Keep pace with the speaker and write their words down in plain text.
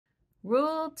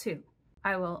Rule 2.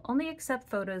 I will only accept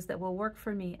photos that will work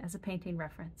for me as a painting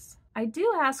reference. I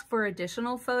do ask for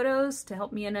additional photos to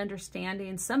help me in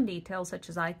understanding some details such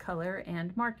as eye color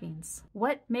and markings.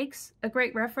 What makes a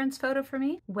great reference photo for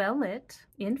me? Well lit,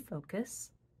 in focus,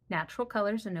 natural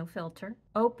colors and no filter,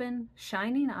 open,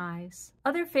 shining eyes,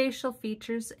 other facial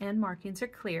features and markings are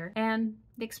clear, and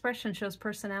the expression shows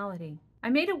personality.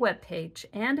 I made a webpage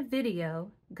and a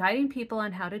video guiding people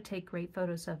on how to take great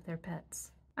photos of their pets.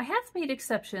 I have made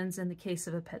exceptions in the case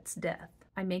of a pet's death.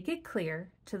 I make it clear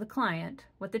to the client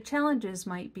what the challenges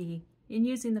might be in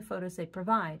using the photos they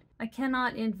provide. I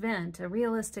cannot invent a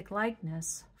realistic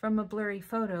likeness from a blurry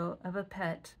photo of a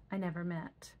pet I never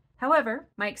met. However,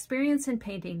 my experience in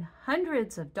painting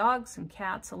hundreds of dogs and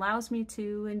cats allows me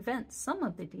to invent some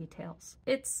of the details.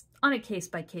 It's on a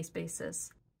case-by-case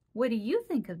basis. What do you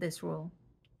think of this rule?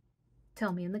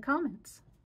 Tell me in the comments.